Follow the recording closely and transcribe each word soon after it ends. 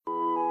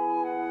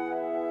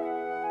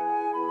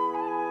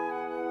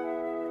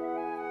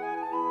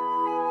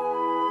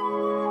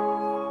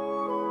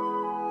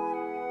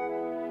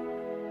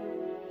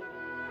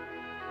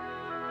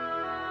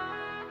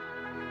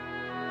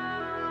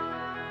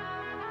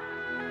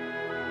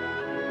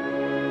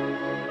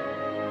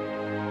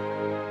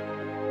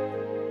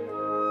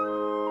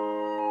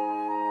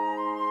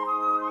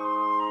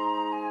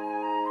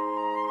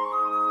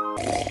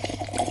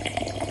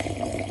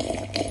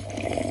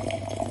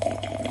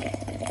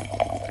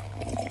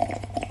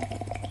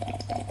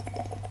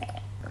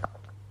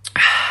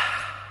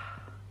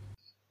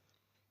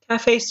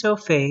Cafe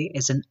Sophie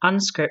is an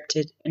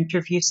unscripted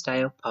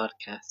interview-style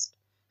podcast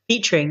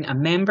featuring a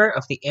member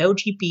of the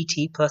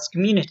LGBT plus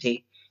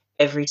community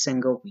every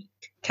single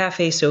week.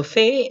 Cafe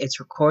Sophie is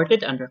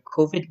recorded under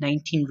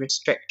COVID-19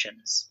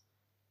 restrictions.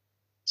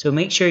 So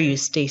make sure you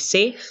stay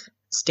safe,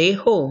 stay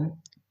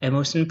home, and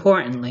most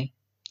importantly,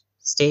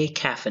 stay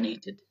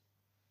caffeinated.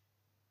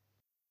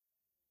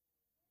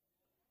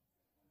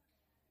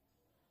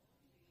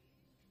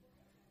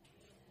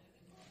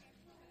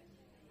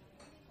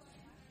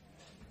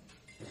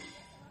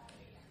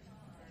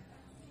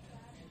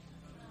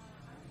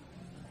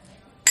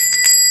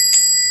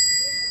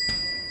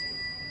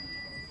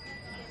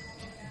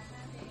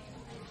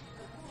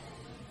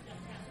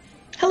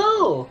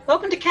 Hello,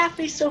 welcome to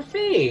Cafe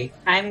Sophie.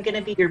 I'm going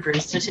to be your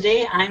barista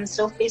today. I'm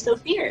Sophie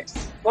Sophiers.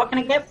 What can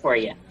I get for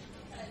you?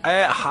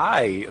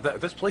 Hi.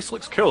 This place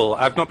looks cool.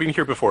 I've not been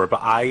here before,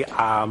 but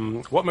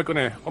what am I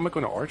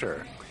gonna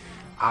order?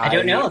 I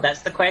don't know.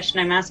 That's the question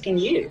I'm asking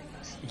you.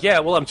 Yeah,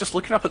 well, I'm just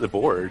looking up at the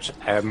board.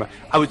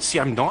 I would say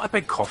I'm not a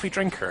big coffee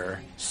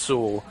drinker,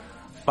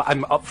 but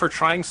I'm up for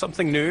trying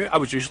something new. I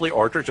would usually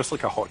order just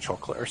like a hot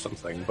chocolate or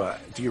something. But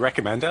do you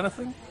recommend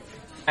anything?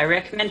 I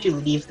recommend you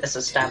leave this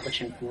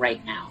establishment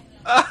right now.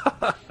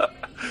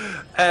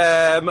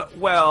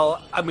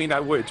 Well, I mean,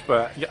 I would,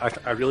 but yeah,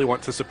 I really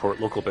want to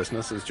support local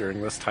businesses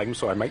during this time,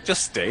 so I might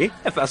just stay,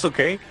 if that's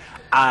okay.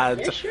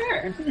 And yeah,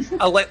 sure.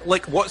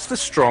 What's the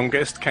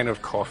strongest kind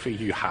of coffee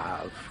you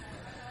have?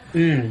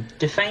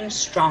 Define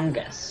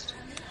strongest.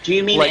 Do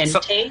you mean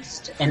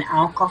taste, in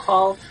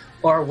alcohol,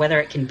 or whether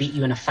it can beat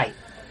you in a fight?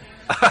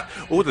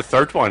 Oh, the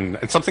third one,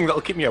 and something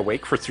that'll keep me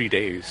awake for 3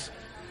 days.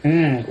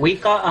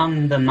 We've got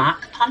the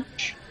Mac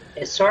Punch.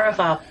 It's sort of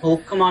a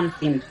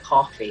Pokemon-themed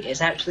coffee.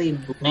 It's actually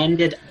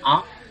blended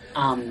up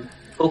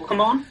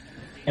Pokemon,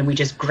 and we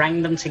just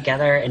grind them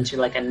together into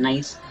like a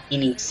nice,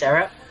 beany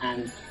syrup,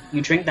 and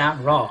you drink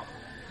that raw.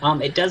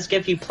 It does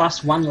give you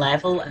 +1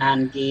 level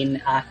and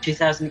gain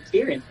 2,000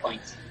 experience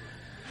points.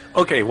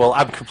 Okay, well,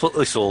 I'm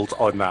completely sold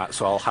on that,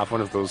 so I'll have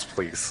one of those,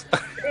 please.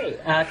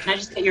 Great. Can I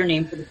just get your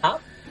name for the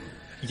cup?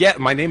 Yeah,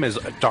 my name is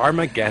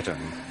Dharmageddon.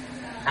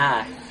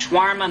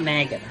 Shawarma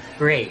Megan.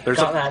 Great. There's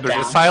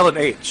a silent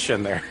H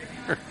in there.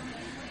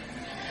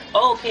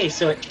 Okay,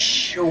 so it's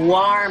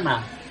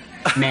Shawarma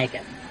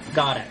Megan.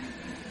 Got it.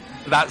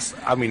 That's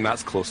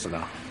close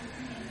enough.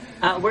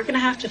 We're going to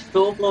have to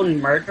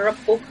full-blown murder a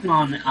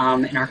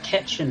Pokemon in our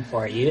kitchen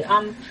for you.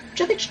 Would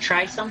you like to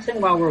try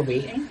something while we're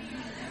waiting?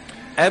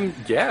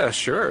 Yeah,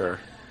 sure.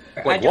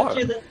 I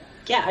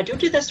don't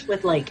do this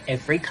with like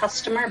every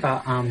customer,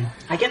 but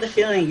I get the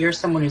feeling that you're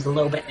someone who's a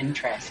little bit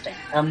interesting.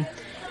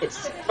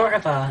 It's sort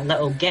of a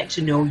little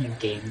get-to-know-you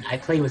game I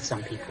play with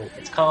some people.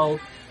 It's called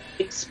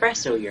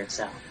Espresso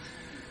Yourself.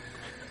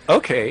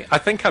 Okay, I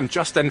think I'm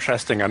just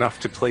interesting enough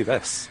to play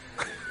this.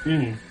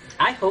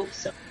 I hope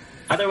so.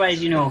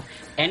 Otherwise,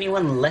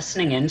 anyone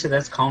listening into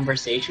this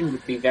conversation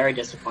would be very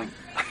disappointed.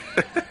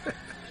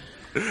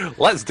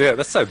 Let's do it.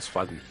 This sounds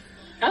fun.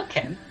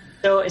 Okay.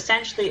 So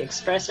essentially,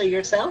 Espresso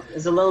Yourself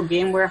is a little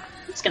game where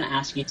it's going to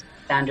ask you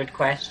standard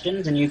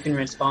questions and you can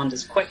respond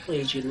as quickly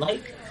as you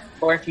like.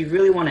 Or if you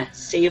really want to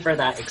savor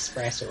that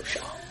espresso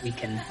shot, we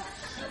can,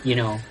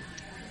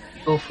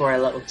 go for a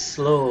little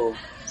slow,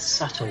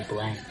 subtle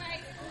blend.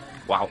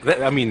 Wow.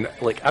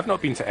 I've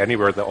not been to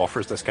anywhere that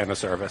offers this kind of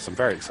service. I'm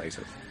very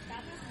excited.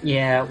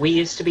 Yeah, we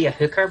used to be a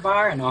hooker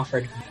bar and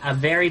offered a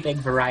very big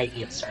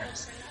variety of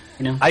serves.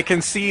 I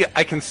can see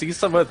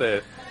some of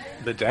the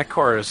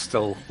decor is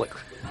still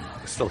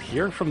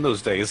here from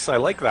those days. I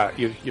like that.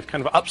 You've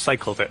kind of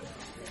upcycled it.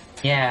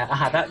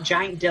 Yeah, that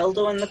giant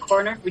dildo in the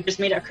corner, we just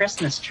made it a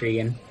Christmas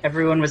tree and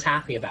everyone was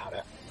happy about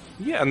it.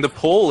 Yeah, and the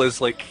pole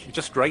is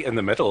just right in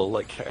the middle,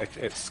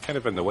 it's kind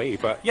of in the way,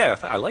 but yeah,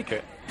 I like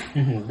it.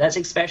 That's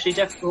especially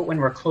difficult when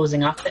we're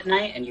closing up at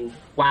night and you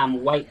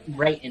wham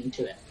right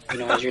into it,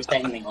 as you're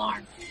setting the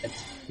alarm.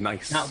 It's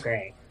nice. Not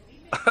great.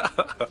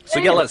 So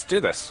yeah, let's do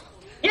this.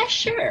 Yeah,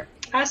 sure.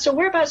 So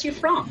whereabouts are you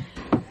from?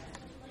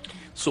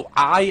 So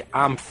I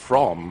am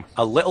from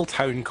a little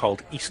town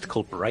called East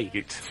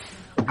Kilbride,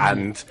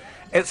 and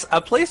it's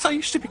a place I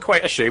used to be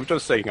quite ashamed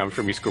of saying I'm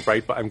from East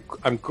Kilbride, but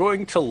I'm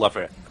going to love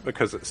it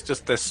because it's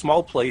just this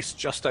small place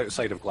just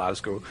outside of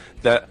Glasgow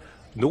that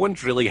no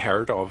one's really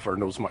heard of or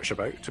knows much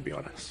about, to be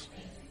honest.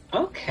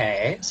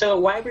 Okay, so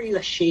why were you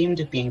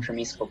ashamed of being from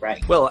East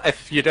Kilbride? Well,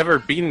 if you'd ever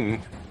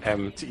been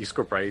to East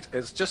Kilbride,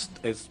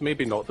 it's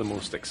maybe not the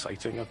most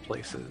exciting of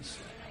places.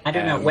 I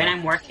don't know. When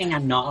I'm working,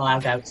 I'm not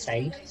allowed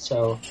outside,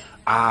 so...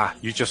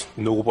 you just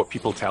know what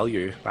people tell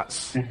you.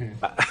 That's...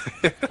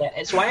 Yeah,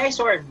 it's why I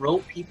sort of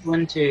rope people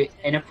into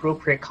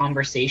inappropriate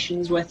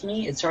conversations with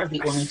me. It's sort of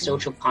the only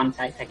social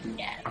contact I can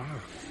get.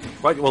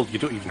 Well, you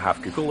don't even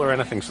have Google or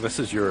anything, so this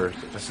is your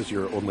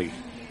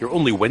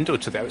only window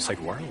to the outside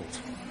world.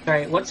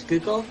 Sorry, what's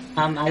Google?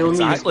 I only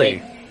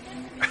exactly.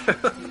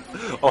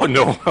 Oh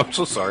no, I'm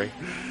so sorry.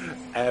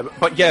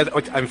 But yeah,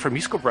 I'm from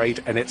East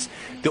Kilbride, and it's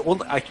the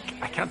only I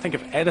can't think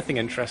of anything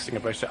interesting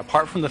about it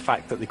apart from the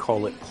fact that they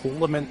call it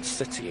Parliament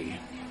City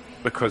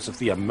because of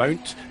the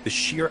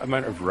sheer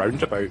amount of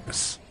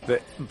roundabouts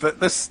that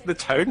the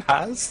town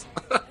has.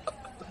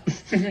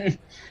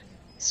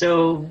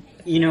 So,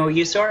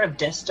 you sort of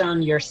dissed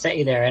on your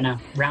city there in a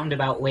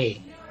roundabout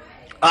way.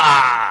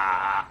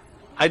 Ah,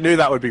 I knew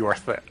that would be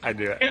worth it. I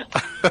knew it.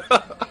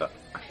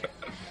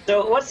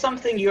 So, what's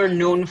something you're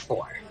known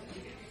for?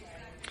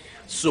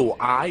 So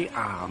I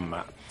am.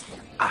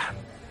 I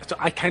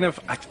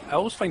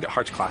always find it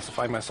hard to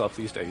classify myself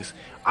these days.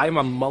 I'm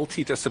a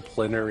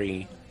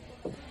multidisciplinary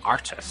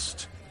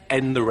artist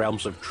in the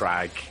realms of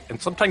drag, and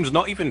sometimes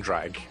not even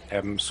drag.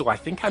 So I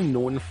think I'm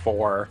known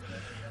for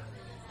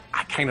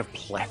a kind of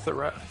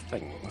plethora of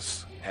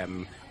things.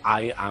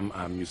 I am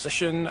a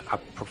musician, a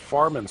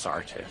performance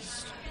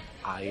artist.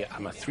 I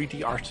am a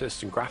 3D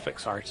artist and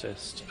graphics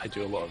artist. I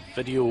do a lot of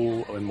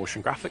video and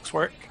motion graphics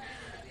work.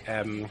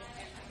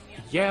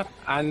 Yeah,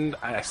 and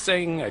I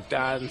sing, I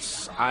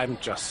dance. I'm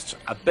just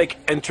a big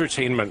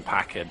entertainment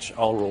package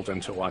all rolled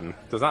into one.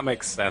 Does that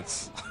make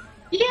sense?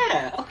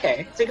 Yeah,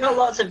 okay. So you got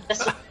lots of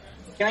disciplines.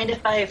 Do you mind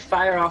if I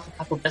fire off a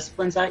couple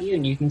disciplines at you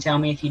and you can tell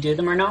me if you do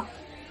them or not?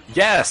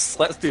 Yes,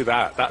 let's do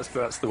that. That's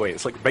the way.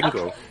 It's like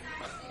bingo. Okay.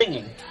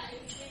 Singing.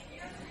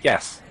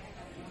 Yes.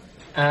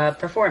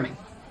 Performing.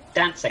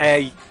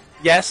 Dancing.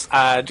 Yes,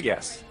 and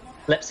yes.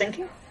 Lip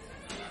syncing?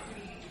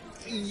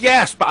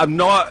 Yes, but I'm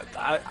not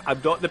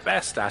the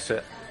best at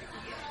it.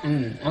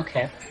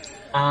 Okay.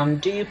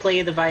 Do you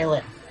play the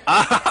violin?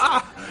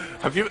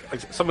 Have you?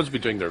 Someone's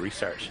been doing their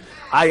research.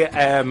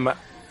 I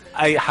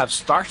have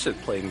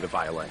started playing the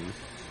violin.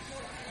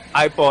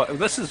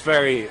 This is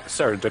very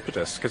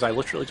serendipitous because I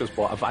literally just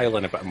bought a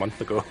violin about a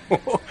month ago.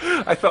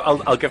 I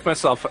thought I'll give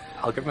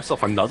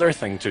myself another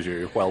thing to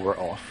do while we're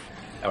off,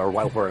 or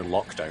while we're in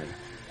lockdown.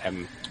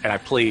 And I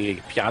play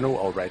piano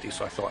already,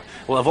 so I thought,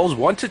 well, I've always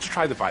wanted to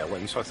try the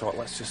violin, so I thought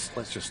let's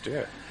just do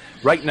it.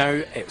 Right now,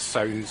 it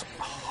sounds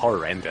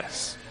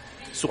horrendous,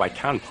 so I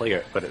can play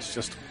it, but it's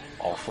just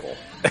awful.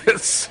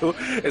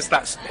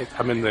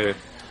 I'm in the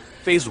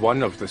phase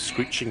 1 of the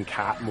screeching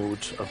cat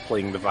mode of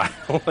playing the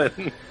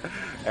violin.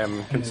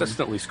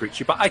 Consistently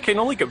screechy, but I can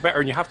only get better,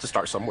 and you have to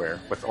start somewhere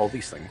with all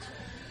these things.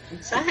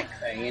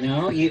 Exactly,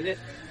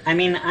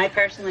 I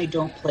personally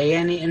don't play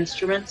any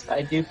instruments, but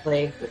I do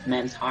play with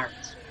men's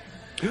hearts.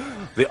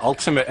 The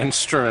ultimate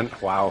instrument,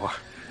 wow.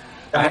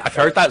 I've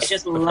heard that's... I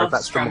just love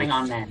strumming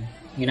on men,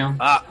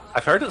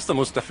 I've heard it's the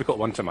most difficult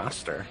one to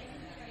master.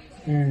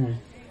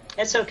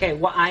 It's okay.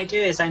 What I do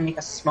is I make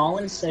a small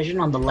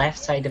incision on the left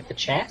side of the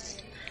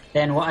chest.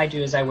 Then what I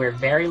do is I wear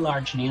very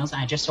large nails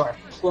and I just sort of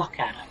pluck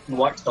at it and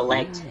watch the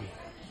legs.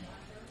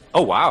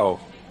 Oh,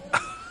 wow.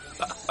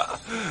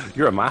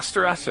 You're a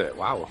master at it,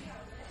 wow.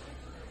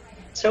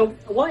 So,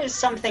 what is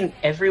something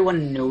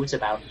everyone knows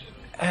about you?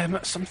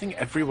 Something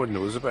everyone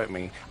knows about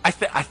me. I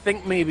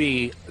think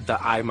maybe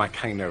that I'm a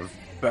kind of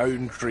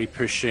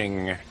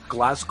boundary-pushing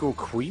Glasgow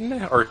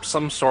queen, or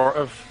some sort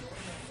of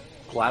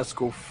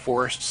Glasgow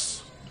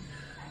force.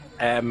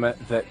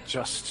 That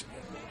just,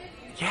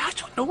 I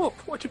don't know.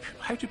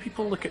 How do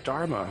people look at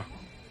Dharma?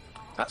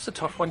 That's a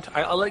tough one.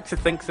 I like to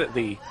think that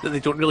they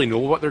don't really know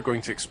what they're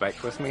going to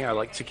expect with me. I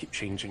like to keep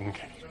changing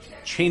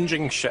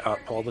shit up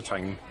all the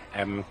time.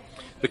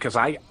 Because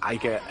I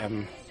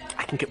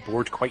can get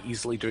bored quite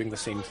easily doing the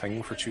same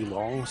thing for too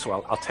long, so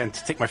I'll tend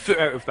to take my foot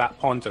out of that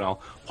pond and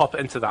I'll pop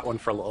it into that one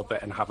for a little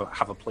bit and have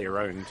a play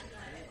around.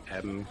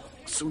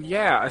 So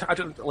yeah, I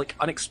don't like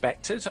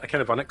unexpected, a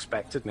kind of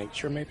unexpected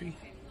nature maybe.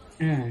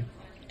 And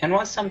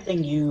what's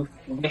something you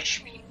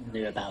wish people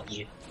knew about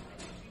you?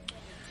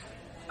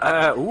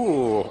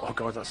 Oh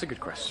god, that's a good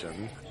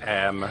question.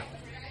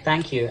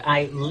 Thank you.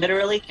 I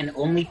literally can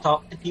only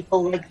talk to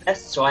people like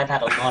this, so I've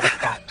had a lot of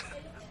practice.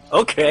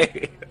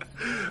 Okay.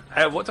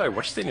 What do I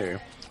wish they knew?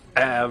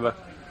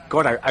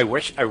 God, I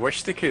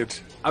wish they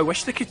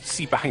could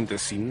see behind the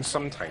scenes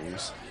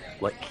sometimes,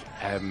 like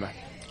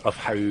of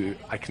how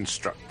I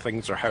construct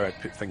things or how I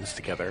put things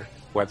together,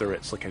 whether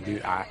it's like a new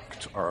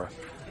act or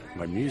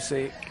my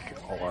music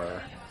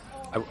or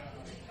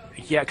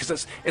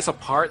because it's a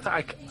part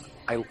that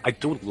I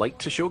don't like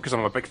to show because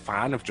I'm a big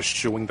fan of just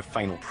showing the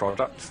final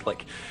product.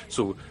 Like,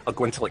 so I'll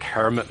go into like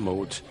hermit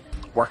mode,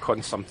 work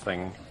on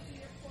something,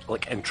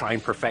 and try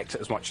and perfect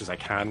it as much as I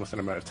can within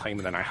an amount of time,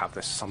 and then I have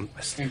this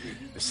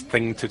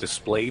thing to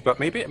display. But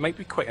maybe it might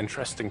be quite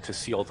interesting to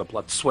see all the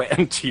blood, sweat,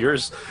 and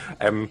tears,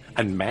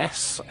 and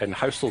mess and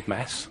household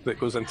mess that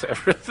goes into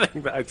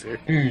everything that I do.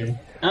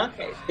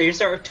 Okay, so you're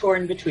sort of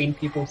torn between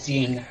people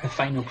seeing the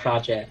final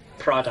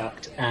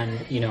product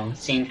and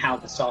seeing how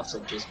the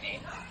sausage is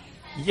made.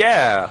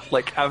 Yeah,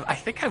 I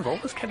think I've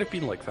always kind of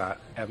been like that.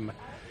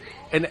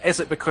 And is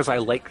it because I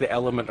like the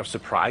element of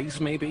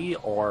surprise, maybe,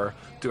 or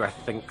do I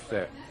think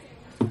that?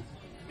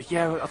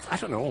 Yeah, I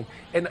don't know.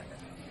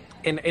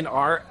 In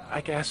art,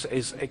 I guess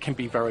it can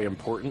be very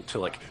important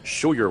to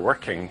show you're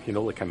working.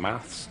 Like in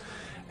maths.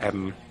 I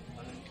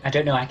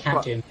don't know. I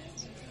can't do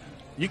maths.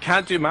 You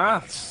can't do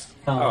maths.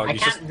 Oh, I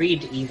can't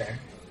read either.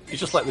 You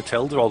just let the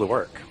till do all the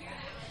work.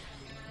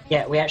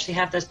 Yeah, we actually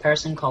have this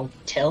person called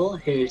Till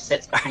who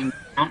sits behind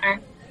the counter.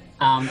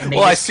 And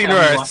I've seen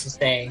her. What to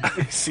say.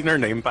 I've seen her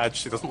name badge.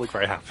 She doesn't look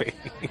very happy.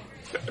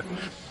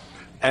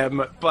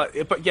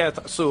 But yeah,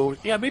 so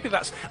yeah, maybe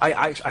that's.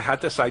 I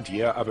had this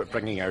idea about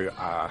bringing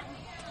out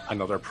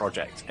another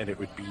project, and it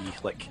would be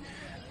like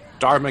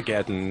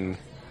Darmageddon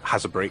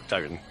has a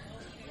breakdown,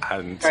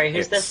 and Sorry,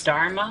 who's this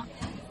Dharma?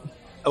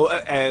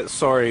 Oh,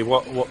 sorry.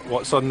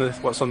 What's on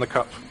the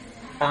cup?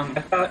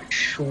 I thought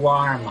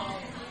shawarma.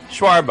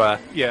 Shawarma.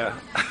 Yeah.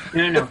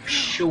 No,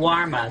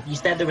 shawarma. You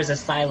said there was a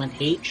silent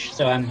H,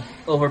 so I'm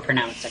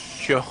overpronouncing.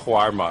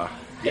 Shawarma.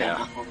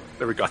 Yeah.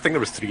 There we go. I think there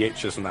was 3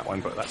 H's in that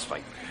one, but that's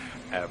fine.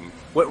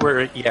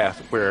 Where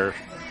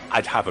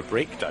I'd have a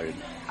breakdown,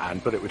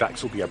 but it would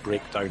actually be a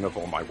breakdown of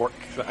all my work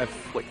that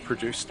I've like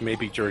produced,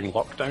 maybe during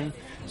lockdown.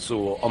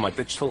 So all my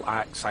digital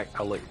acts, I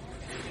like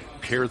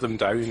pare them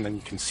down, and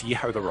you can see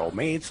how they're all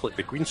made, like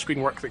the green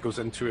screen work that goes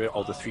into it,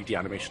 all the 3D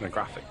animation and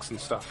graphics and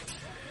stuff.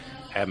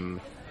 And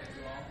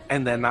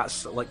then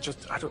that's like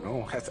just, I don't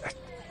know, I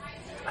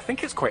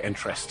think it's quite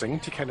interesting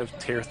to kind of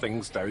tear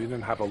things down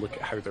and have a look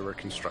at how they were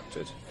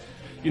constructed.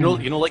 You know,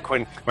 like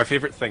when my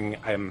favorite thing,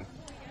 I'm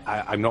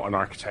not an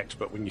architect,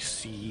 but when you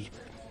see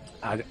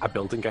a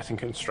building getting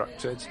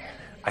constructed,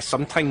 I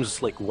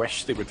sometimes like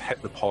wish they would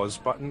hit the pause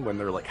button when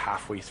they're like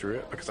halfway through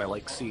it, because I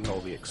like seeing all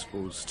the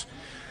exposed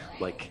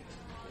like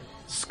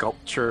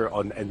sculpture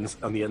on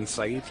the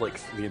inside,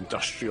 like the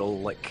industrial,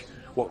 like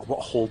what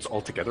holds all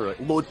together, like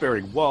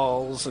load-bearing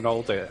walls and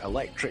all the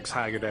electrics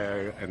hanging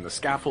out and the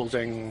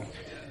scaffolding,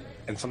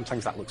 and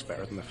sometimes that looks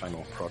better than the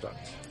final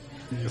product.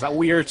 Is that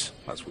weird?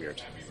 That's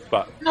weird.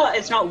 But no,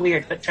 it's not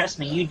weird, but trust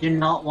me, you do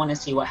not want to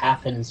see what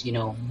happens,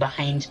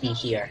 behind me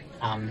here,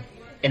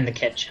 in the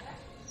kitchen.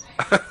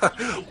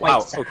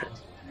 Wow. Okay.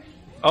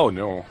 Oh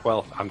no.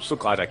 Well, I'm so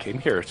glad I came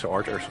here to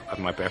order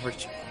my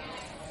beverage.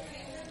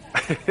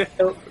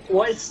 So,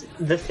 what is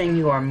the thing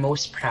you are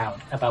most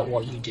proud about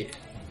what you do?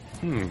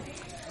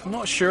 I'm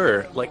not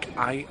sure. Like,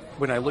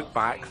 when I look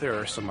back, there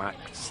are some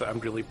acts that I'm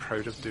really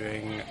proud of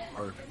doing,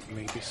 or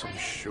maybe some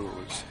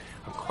shows.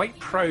 I'm quite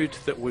proud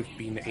that we've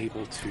been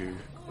able to,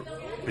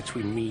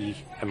 between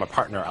me and my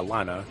partner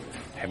Alana,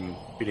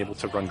 been able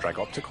to run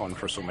Dragopticon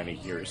for so many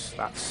years.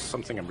 That's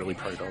something I'm really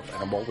proud of,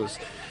 and I'm always.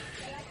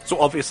 So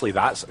obviously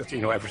that's,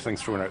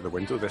 everything's thrown out the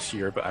window this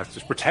year, but I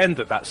just pretend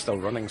that that's still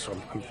running, so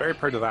I'm very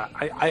proud of that.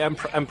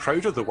 I'm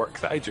proud of the work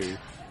that I do,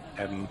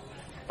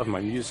 of my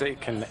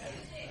music, and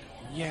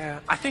yeah,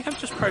 I think I'm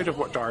just proud of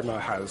what Dharma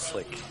has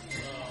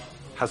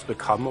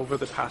become over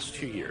the past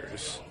 2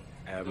 years,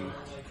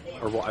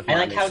 or what I've I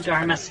like how managed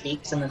Dharma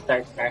speaks in the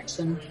third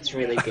person. It's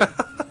really good.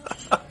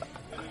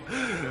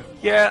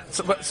 Yeah,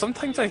 but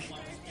sometimes I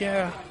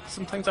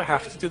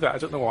have to do that. I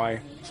don't know why.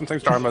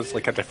 Sometimes Dharma's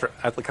like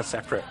a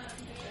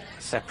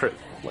separate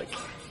like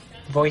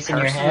voice in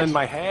your head. In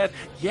my head.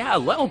 Yeah, a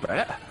little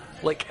bit.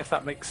 Like, if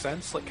that makes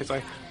sense. Like, because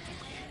I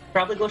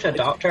probably go to a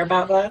doctor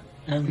about that.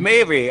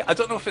 Maybe. I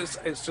don't know if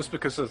it's just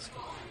because of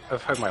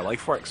how my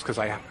life works. Because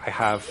I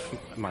have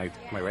my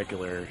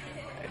regular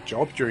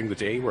job during the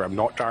day where I'm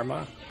not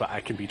Dharma, but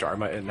I can be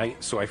Dharma at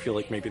night. So I feel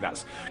like maybe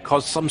that's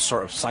caused some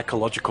sort of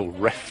psychological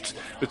rift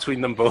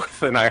between them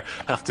both, and I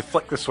have to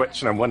flick the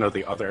switch and I'm one or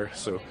the other.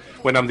 So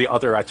when I'm the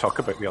other, I talk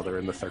about the other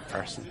in the third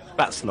person.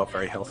 That's not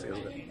very healthy, is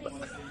it? But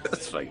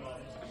that's fine.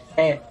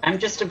 Hey, I'm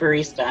just a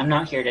barista. I'm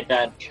not here to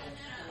judge.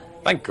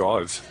 Thank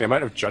God. The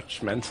amount of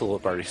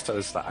judgmental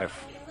baristas that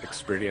I've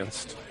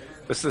experienced.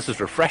 This is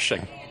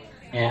refreshing.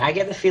 Yeah, I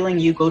get the feeling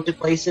you go to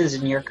places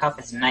and your cup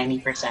is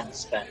 90%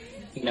 spent.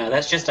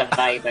 That's just a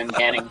vibe I'm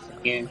getting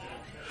from you.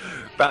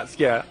 That's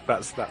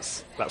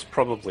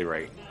probably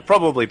right.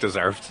 Probably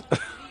deserved.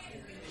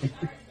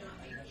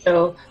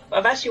 So,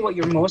 I've asked you what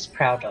you're most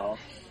proud of.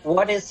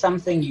 What is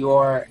something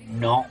you're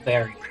not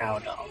very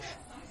proud of?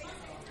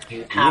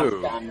 You have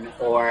done,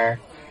 or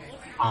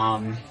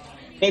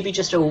maybe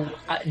just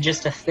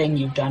a thing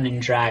you've done in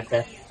drag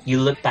that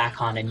you look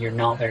back on and you're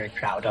not very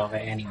proud of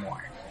it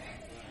anymore.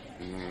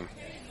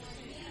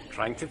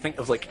 Trying to think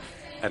of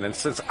an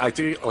instance.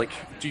 Do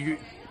you,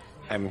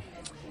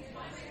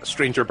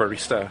 stranger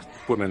barista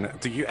woman,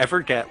 do you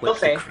ever get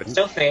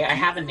Sophie, I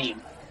have a name.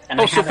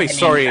 Sophie,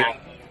 sorry.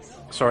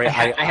 Sorry,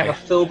 I have a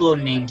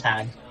full-blown name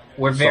tag.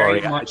 We're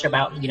very much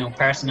about,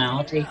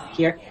 personality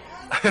here.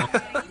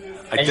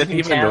 I didn't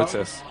even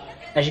notice.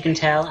 As you can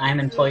tell, I'm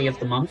Employee of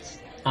the Month.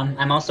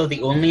 I'm also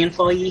the only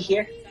employee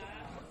here.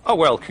 Oh,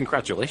 well,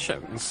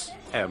 congratulations.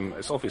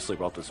 It's obviously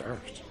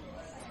well-deserved.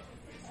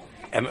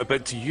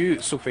 But do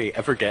you, Sophie,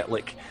 ever get,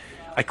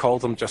 I call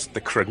them just the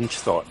cringe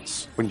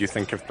thoughts when you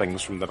think of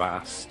things from the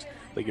past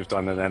that you've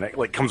done, and then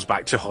it comes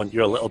back to haunt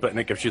you a little bit, and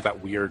it gives you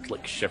that weird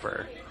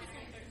shiver?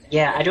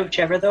 Yeah, I don't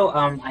shiver though.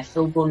 I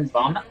full-blown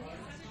vomit.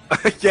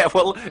 Yeah,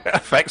 well, it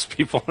affects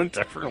people in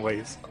different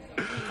ways.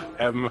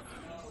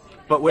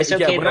 But it's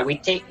okay. But we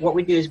take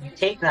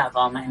that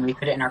vomit and we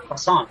put it in our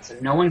croissants,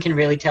 and no one can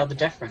really tell the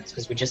difference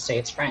because we just say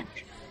it's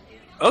French.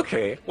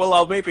 Okay, well,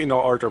 I'll maybe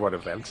not order one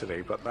of them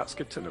today, but that's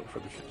good to know for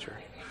the future.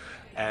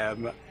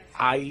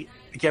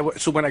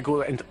 So when I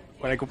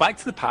go back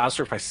to the past,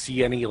 or if I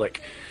see any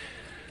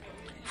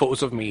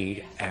photos of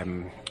me,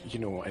 in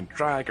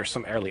drag or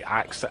some early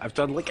acts that I've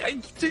done,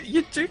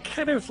 you do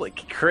kind of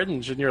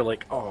cringe, and you're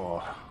like,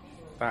 oh,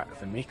 that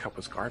the makeup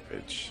was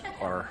garbage,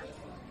 or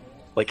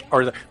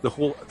the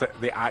whole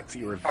the act that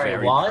you were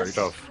very proud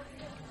of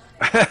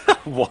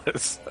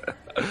was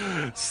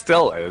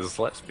still is.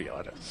 Let's be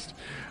honest.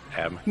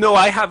 No,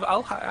 I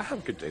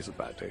have good days and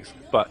bad days,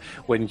 but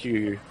when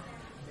you,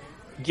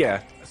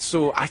 yeah.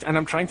 So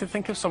I'm trying to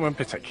think of someone in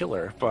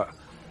particular, but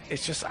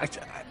it's just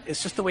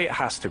the way it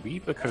has to be,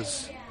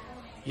 because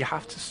you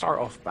have to start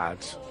off bad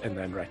and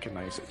then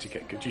recognize it to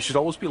get good. You should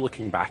always be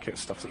looking back at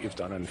stuff that you've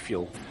done and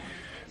feel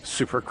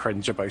super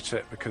cringe about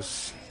it,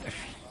 because if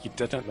you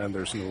didn't, then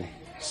there's no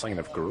sign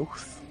of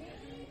growth.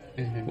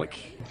 Mm-hmm.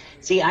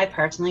 See, I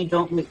personally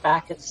don't look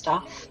back at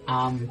stuff,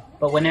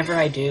 but whenever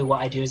I do,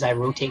 what I do is I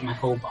rotate my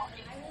whole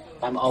body.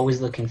 I'm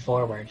always looking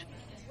forward.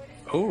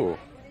 Oh,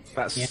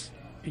 that's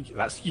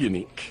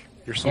unique.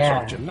 You're some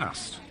sort of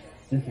gymnast.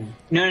 Mm-hmm.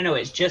 No,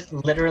 it's just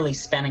literally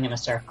spinning in a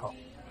circle.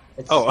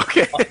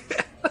 Okay.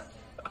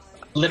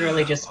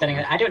 Literally just spinning.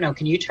 I don't know,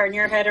 can you turn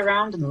your head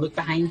around and look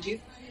behind you?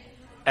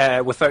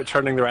 Without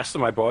turning the rest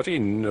of my body?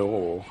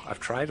 No. I've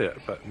tried it,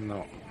 but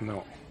no.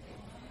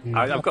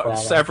 I've got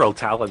several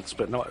talents,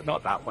 but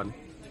not that one.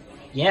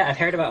 Yeah, I've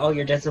heard about all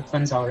your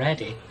disciplines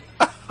already.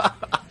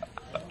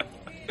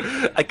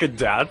 I could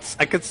dance,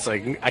 I could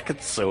sing, I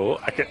could sew,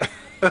 I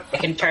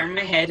can turn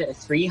my head at a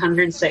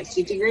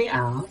 360-degree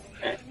angle.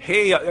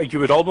 Hey, you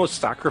would almost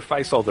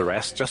sacrifice all the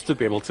rest just to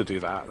be able to do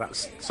that.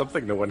 That's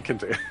something no one can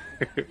do.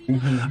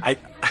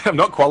 Mm-hmm. I'm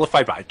not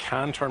qualified, but I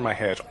can turn my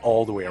head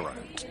all the way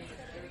around.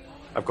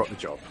 I've got the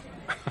job.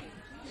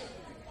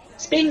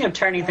 Speaking of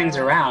turning things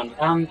around,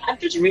 I've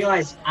just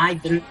realized I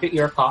didn't put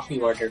your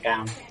coffee order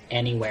down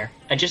anywhere.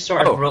 I just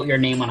sort of wrote your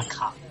name on a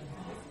cup.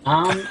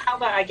 How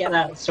about I get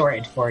that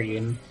sorted for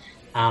you?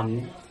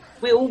 And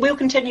we'll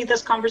continue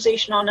this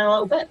conversation on in a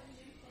little bit.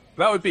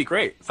 That would be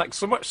great. Thanks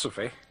so much,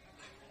 Sophie.